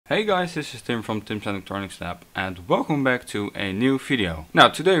Hey guys, this is Tim from Tim's Electronics Lab and welcome back to a new video. Now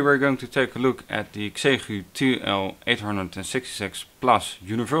today we're going to take a look at the XGecu TL866 Plus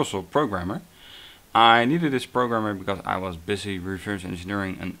Universal Programmer. I needed this programmer because I was busy reverse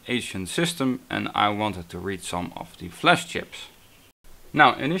engineering an Asian system and I wanted to read some of the flash chips.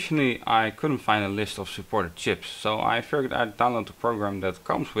 Now initially I couldn't find a list of supported chips, so I figured I'd download the program that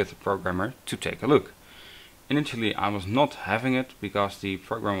comes with the programmer to take a look. Initially I was not having it because the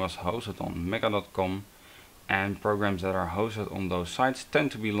program was hosted on mega.com, and programs that are hosted on those sites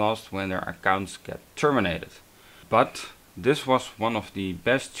tend to be lost when their accounts get terminated. But this was one of the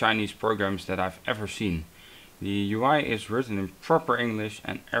best Chinese programs that I've ever seen. The UI is written in proper English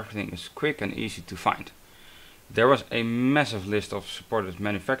and everything is quick and easy to find. There was a massive list of supported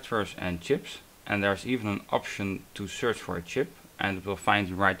manufacturers and chips, and there's even an option to search for a chip and it will find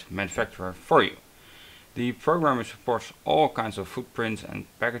the right manufacturer for you. The programmer supports all kinds of footprints and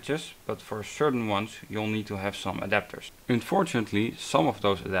packages, but for certain ones you'll need to have some adapters. Unfortunately, some of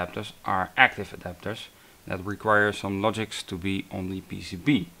those adapters are active adapters that require some logics to be on the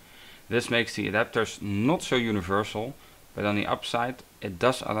PCB. This makes the adapters not so universal, but on the upside it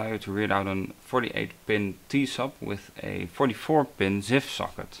does allow you to read out a 48-pin T-sub with a 44-pin ZIF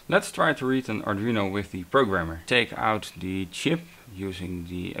socket. Let's try to read an Arduino with the programmer. Take out the chip using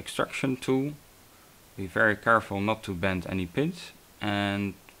the extraction tool. Be very careful not to bend any pins,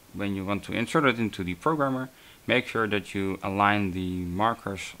 and when you want to insert it into the programmer, make sure that you align the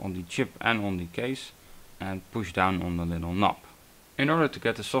markers on the chip and on the case and push down on the little knob. In order to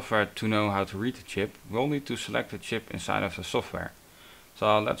get the software to know how to read the chip, we'll need to select the chip inside of the software.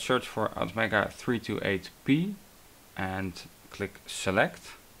 So let's search for Atmega 328P and click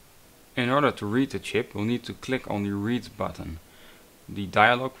select. In order to read the chip, we'll need to click on the read button. The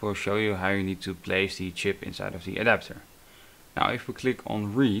dialog will show you how you need to place the chip inside of the adapter. Now if we click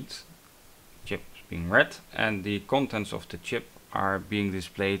on read, the chip is being read and the contents of the chip are being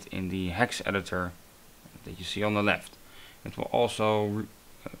displayed in the hex editor that you see on the left. It will also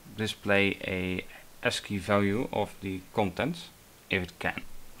display a ASCII value of the contents if it can.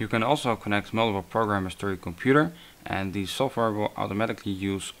 You can also connect multiple programmers to your computer and the software will automatically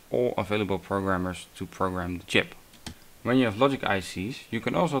use all available programmers to program the chip. When you have logic ICs, you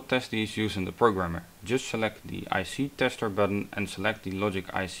can also test these using the programmer. Just select the IC tester button and select the logic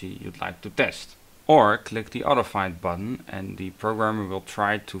IC you'd like to test. Or click the AutoFind button and the programmer will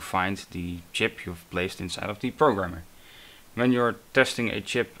try to find the chip you've placed inside of the programmer. When you're testing a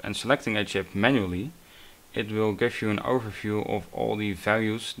chip and selecting a chip manually, it will give you an overview of all the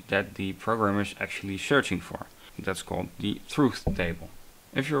values that the programmer is actually searching for. That's called the truth table.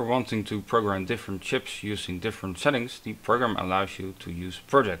 If you're wanting to program different chips using different settings, the program allows you to use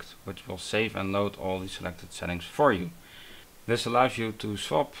Project, which will save and load all the selected settings for you. This allows you to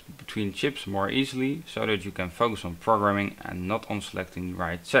swap between chips more easily so that you can focus on programming and not on selecting the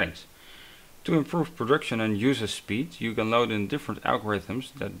right settings. To improve production and user speed, you can load in different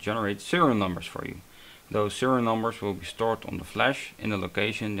algorithms that generate serial numbers for you. Those serial numbers will be stored on the flash in the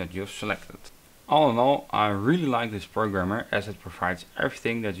location that you've selected. All in all, I really like this programmer as it provides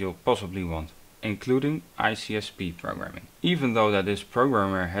everything that you'll possibly want, including ICSP programming. Even though that this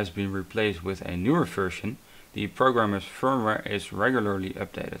programmer has been replaced with a newer version, the programmer's firmware is regularly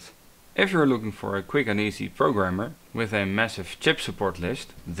updated. If you're looking for a quick and easy programmer with a massive chip support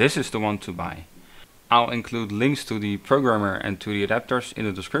list, this is the one to buy. I'll include links to the programmer and to the adapters in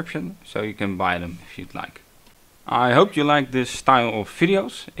the description so you can buy them if you'd like. I hope you liked this style of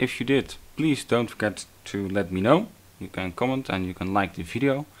videos. If you did, please don't forget to let me know. You can comment and you can like the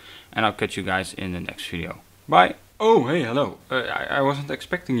video, and I'll catch you guys in the next video. Bye! Oh hey, hello! I wasn't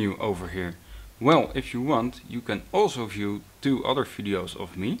expecting you over here. Well, if you want, you can also view 2 other videos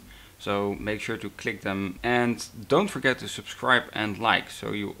of me, so make sure to click them and don't forget to subscribe and like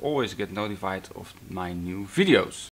so you always get notified of my new videos.